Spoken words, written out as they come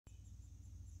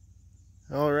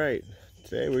All right,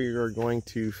 today we are going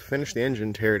to finish the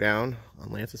engine tear down on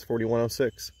Lancis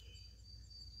 4106.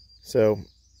 So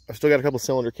I've still got a couple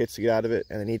cylinder kits to get out of it,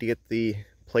 and I need to get the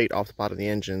plate off the bottom of the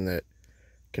engine that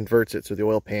converts it so the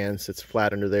oil pan sits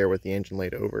flat under there with the engine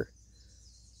laid over.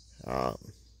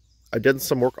 I did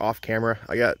some work off camera.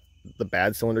 I got the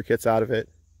bad cylinder kits out of it,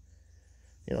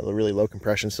 you know, the really low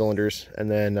compression cylinders,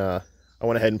 and then I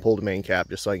went ahead and pulled the main cap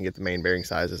just so I can get the main bearing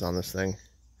sizes on this thing.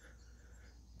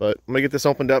 But I'm gonna get this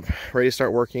opened up, ready to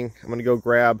start working. I'm gonna go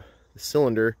grab the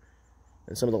cylinder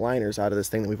and some of the liners out of this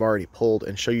thing that we've already pulled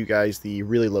and show you guys the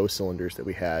really low cylinders that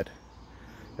we had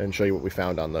and show you what we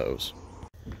found on those.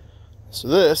 So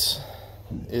this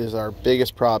is our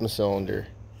biggest problem cylinder.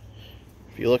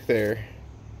 If you look there,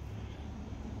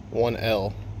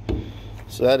 1L.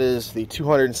 So that is the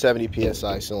 270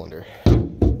 PSI cylinder.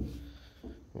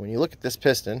 When you look at this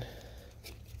piston,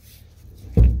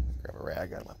 grab a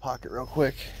rag out of my pocket real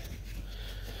quick,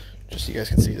 just so you guys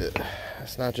can see that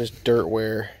it's not just dirt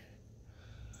wear.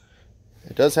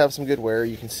 It does have some good wear.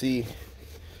 You can see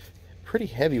pretty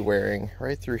heavy wearing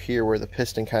right through here where the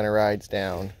piston kind of rides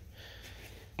down.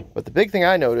 But the big thing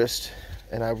I noticed,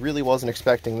 and I really wasn't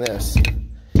expecting this,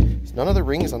 is none of the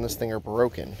rings on this thing are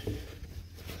broken.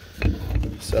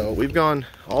 So we've gone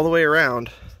all the way around.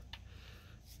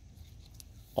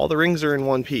 All the rings are in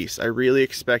one piece. I really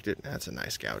expected, that's a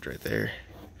nice gouge right there.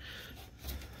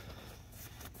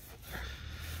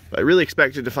 But I really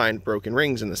expected to find broken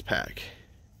rings in this pack.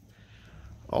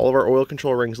 All of our oil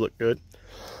control rings look good.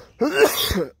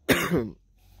 You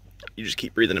just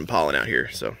keep breathing in pollen out here,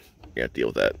 so you gotta deal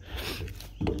with that.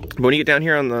 But when you get down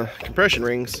here on the compression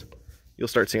rings, you'll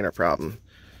start seeing our problem,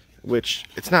 which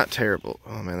it's not terrible.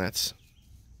 Oh man, that's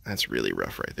really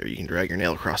rough right there. You can drag your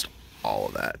nail across all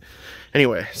of that.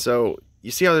 Anyway, so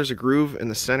you see how there's a groove in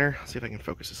the center? Let's see if I can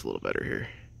focus this a little better here.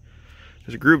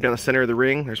 There's a groove down the center of the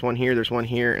ring. There's one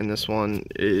here, and this one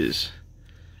is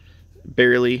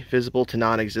barely visible to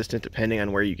non-existent depending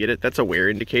on where you get it. That's a wear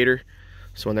indicator.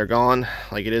 So when they're gone,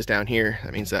 like it is down here,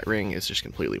 that means that ring is just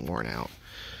completely worn out.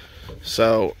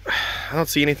 So I don't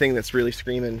see anything that's really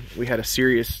screaming we had a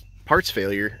serious parts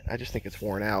failure. I just think it's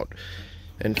worn out.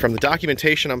 And from the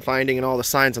documentation I'm finding and all the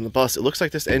signs on the bus, it looks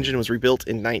like this engine was rebuilt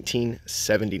in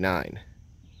 1979.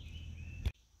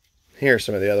 Here are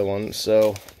some of the other ones.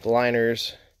 So the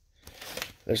liners,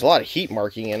 there's a lot of heat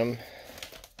marking in them.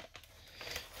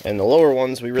 And the lower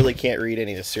ones, we really can't read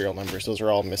any of the serial numbers. Those are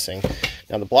all missing.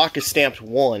 Now the block is stamped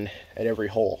 1 at every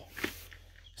hole.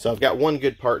 So I've got one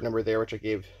good part number there, which I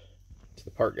gave to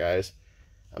the part guys.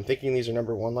 I'm thinking these are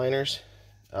number 1 liners.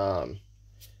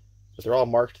 But they're all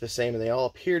marked the same, and they all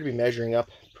appear to be measuring up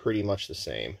pretty much the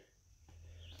same.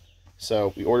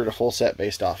 So we ordered a full set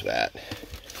based off of that.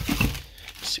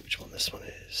 Let's see which one this one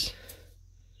is.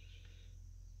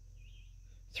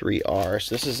 3R.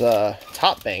 So this is a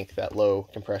top bank, that low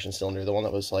compression cylinder, the one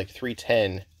that was like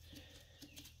 310.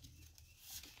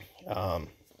 A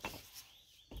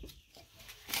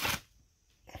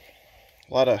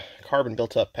lot of carbon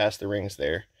built up past the rings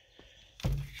there.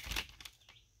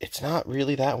 It's not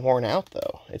really that worn out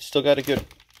though. It's still got a good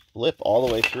lip all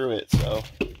the way through it, so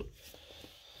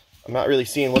I'm not really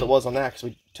seeing what it was on that, because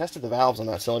we tested the valves on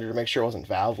that cylinder to make sure it wasn't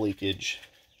valve leakage.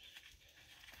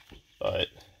 But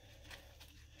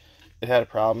it had a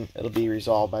problem. It'll be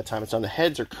resolved by the time it's done. The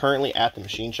heads are currently at the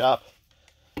machine shop.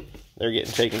 They're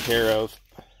getting taken care of.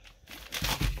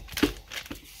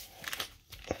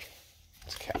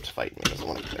 This cap's fighting me. Doesn't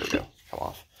want to, there we go, come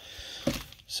off.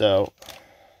 So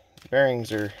the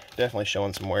bearings are definitely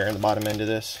showing some wear in the bottom end of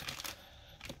this.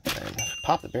 And if we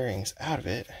pop the bearings out of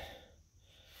it,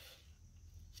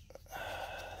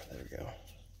 there we go.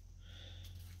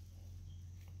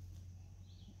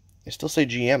 They still say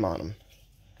GM on them.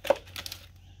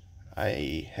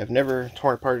 I have never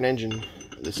torn apart an engine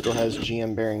that still has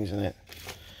GM bearings in it.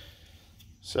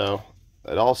 So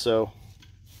that also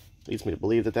leads me to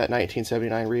believe that that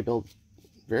 1979 rebuild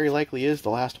very likely is the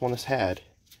last one this had.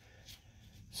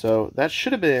 So that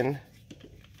should have been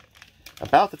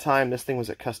about the time this thing was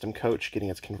at Custom Coach getting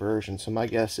its conversion. So my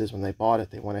guess is when they bought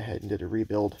it, they went ahead and did a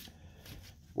rebuild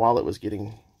while it was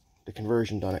getting the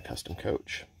conversion done at Custom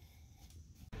Coach.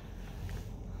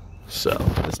 So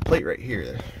this plate right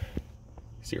here,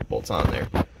 see your bolts on there.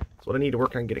 That's what I need to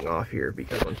work on getting off here,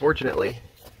 because unfortunately,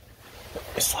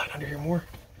 slide under here more,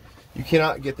 you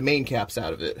cannot get the main caps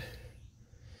out of it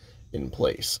in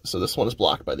place. So this one is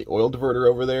blocked by the oil diverter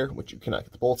over there, which you cannot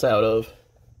get the bolts out of,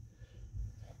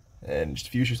 and just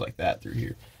fuses like that through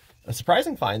here. A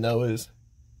surprising find though is,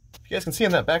 if you guys can see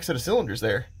on that back set of cylinders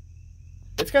there,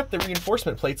 it's got the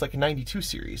reinforcement plates like a 92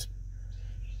 series.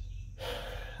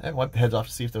 I haven't wiped the heads off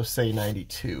to see if those say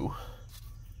 92.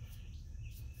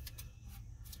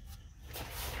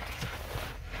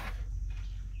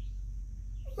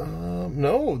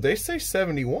 No, they say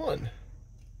 71.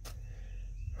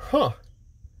 Huh.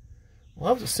 Well,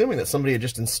 I was assuming that somebody had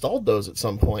just installed those at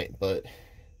some point, but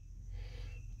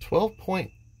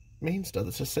 12-point main stud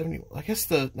that says 70. I guess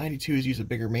the 92s use a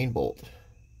bigger main bolt.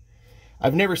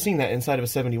 I've never seen that inside of a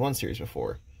 71 series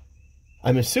before.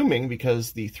 I'm assuming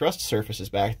because the thrust surface is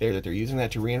back there that they're using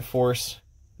that to reinforce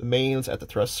the mains at the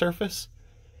thrust surface.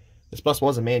 This bus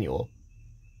was a manual,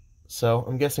 so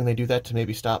I'm guessing they do that to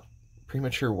maybe stop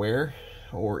premature wear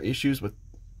or issues with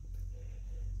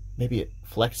maybe it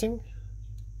flexing.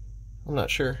 I'm not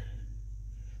sure.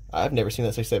 I've never seen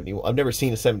that say 71. I've never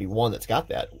seen a 71 that's got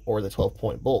that, or the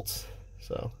 12-point bolts.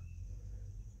 So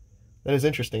that is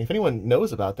interesting. If anyone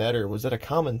knows about that, or was that a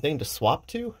common thing to swap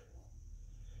to?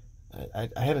 I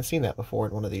haven't seen that before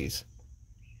in one of these.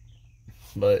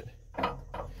 But I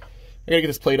gotta get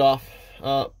this plate off.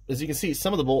 As you can see,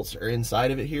 some of the bolts are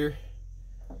inside of it here,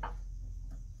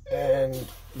 and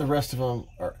the rest of them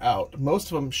are out.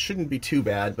 Most of them shouldn't be too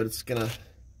bad, but it's gonna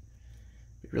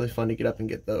be really fun to get up and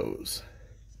get those.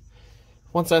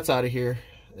 Once that's out of here,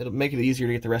 it'll make it easier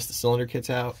to get the rest of the cylinder kits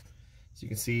out. As you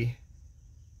can see,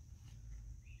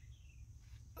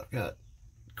 I've got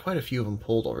quite a few of them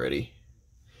pulled already.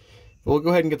 But we'll go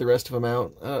ahead and get the rest of them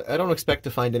out. I don't expect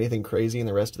to find anything crazy in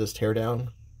the rest of this teardown,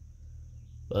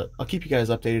 but I'll keep you guys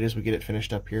updated as we get it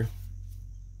finished up here.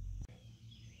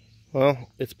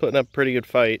 Well, it's putting up a pretty good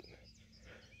fight,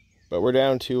 but we're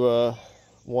down to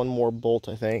one more bolt,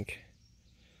 I think.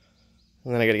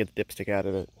 And then I gotta get the dipstick out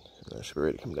of it. And that should be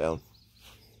ready to come down.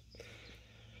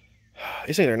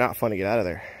 These things are not fun to get out of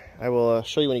there. I will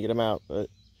show you when you get them out, but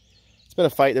it's been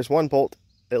a fight. There's one bolt,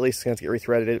 at least, going to get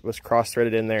rethreaded. It was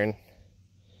cross-threaded in there, and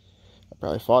I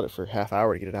probably fought it for a half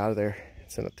hour to get it out of there.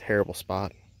 It's in a terrible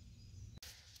spot.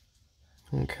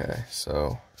 Okay,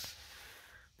 so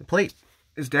the plate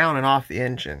is down and off the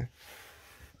engine,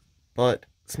 but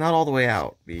it's not all the way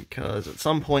out, because at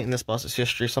some point in this bus's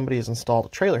history, somebody has installed a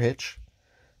trailer hitch,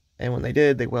 and when they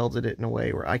did, they welded it in a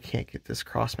way where I can't get this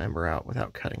cross member out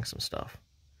without cutting some stuff.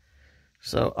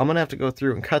 So I'm going to have to go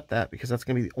through and cut that, because that's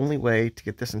going to be the only way to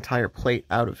get this entire plate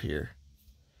out of here.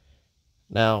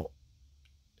 Now,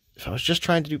 if I was just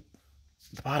trying to do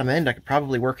the bottom end, I could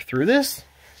probably work through this,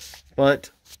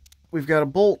 but we've got a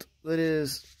bolt that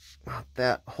is not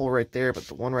that hole right there, but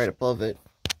the one right above it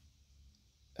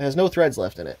has no threads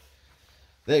left in it.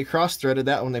 They cross-threaded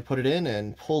that when they put it in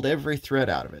and pulled every thread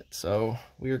out of it. So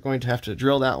we are going to have to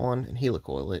drill that one and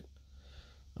helicoil it,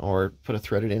 or put a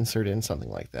threaded insert in, something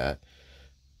like that.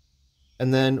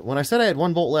 And then when I said I had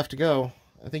one bolt left to go,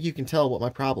 I think you can tell what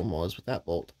my problem was with that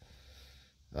bolt.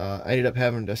 I ended up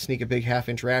having to sneak a big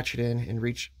 1/2-inch ratchet in and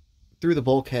reach through the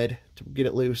bulkhead to get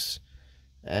it loose.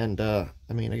 And, I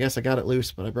mean, I guess I got it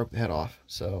loose, but I broke the head off.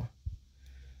 So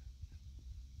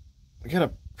I got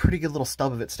a pretty good little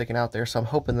stub of it sticking out there. So I'm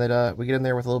hoping that we get in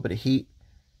there with a little bit of heat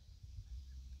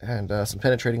and some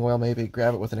penetrating oil, maybe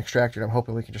grab it with an extractor. And I'm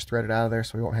hoping we can just thread it out of there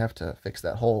so we won't have to fix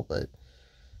that hole. But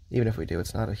even if we do,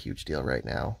 it's not a huge deal right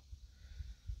now.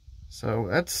 So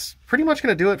that's pretty much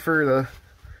going to do it for the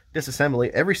disassembly.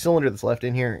 Every cylinder that's left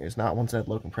in here is not ones that had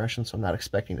low compression, so I'm not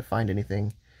expecting to find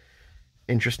anything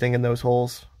interesting in those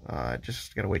holes.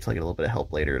 Just got to wait till I get a little bit of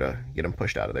help later to get them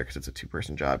pushed out of there, because it's a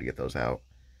 2-person job to get those out.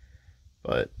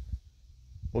 But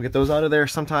we'll get those out of there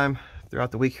sometime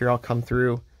throughout the week here. I'll come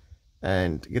through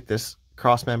and get this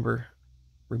cross member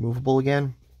removable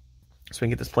again, so we can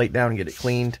get this plate down and get it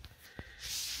cleaned.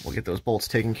 We'll get those bolts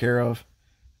taken care of,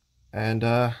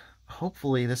 and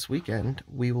hopefully this weekend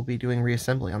we will be doing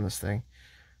reassembly on this thing.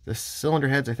 The cylinder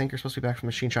heads, I think, are supposed to be back from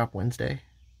the machine shop Wednesday,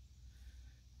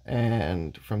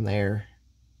 and from there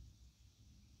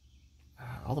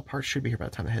all the parts should be here by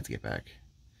the time the heads get back.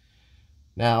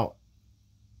 Now,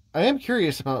 I am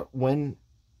curious about when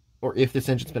or if this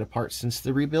engine's been apart since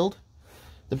the rebuild.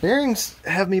 The bearings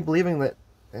have me believing that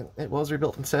it was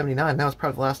rebuilt in '79. That was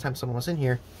probably the last time someone was in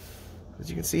here. As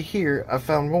you can see here, I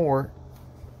found more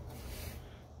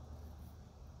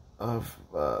of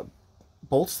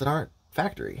bolts that aren't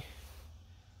factory.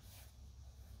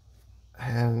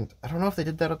 And I don't know if they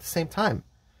did that at the same time.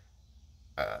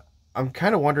 I'm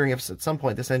kind of wondering if at some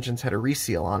point this engine's had a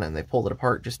reseal on it and they pulled it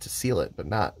apart just to seal it, but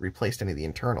not replaced any of the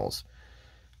internals.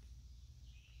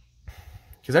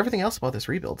 Because everything else about this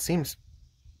rebuild seems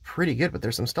pretty good, but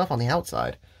there's some stuff on the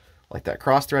outside. Like that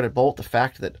cross-threaded bolt, the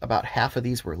fact that about half of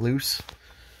these were loose.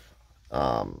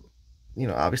 You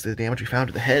know, obviously the damage we found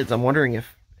to the heads. I'm wondering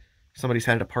if somebody's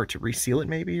had it apart to reseal it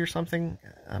maybe or something.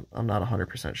 I'm not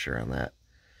 100% sure on that.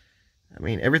 I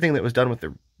mean, everything that was done with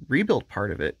the rebuild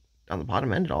part of it on the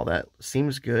bottom end and all that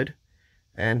seems good.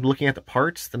 And looking at the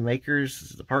parts, the makers,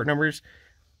 the part numbers,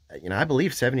 you know, I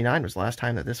believe 79 was the last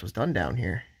time that this was done down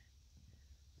here.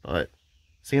 But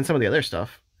seeing some of the other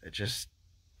stuff, it just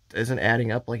isn't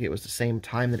adding up like it was the same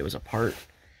time that it was apart.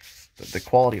 The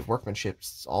quality of workmanship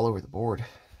is all over the board.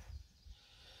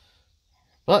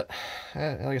 But,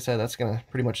 like I said, that's going to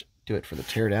pretty much do it for the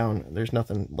teardown. There's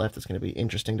nothing left that's going to be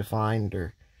interesting to find,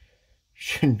 or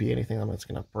shouldn't be anything that's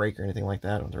going to break or anything like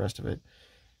that on the rest of it.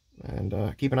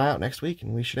 And keep an eye out next week,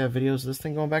 and we should have videos of this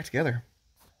thing going back together.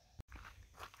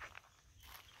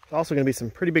 There's also going to be some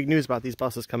pretty big news about these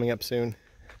buses coming up soon.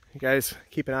 You guys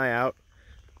keep an eye out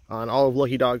on all of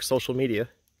Lucky Dog's social media.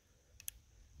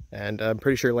 And I'm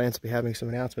pretty sure Lance will be having some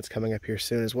announcements coming up here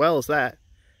soon. As well as that,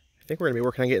 I think we're going to be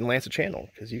working on getting Lance a channel,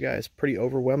 because you guys pretty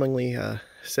overwhelmingly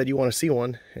said you want to see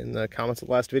one in the comments of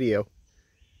the last video.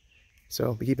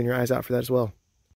 So be keeping your eyes out for that as well.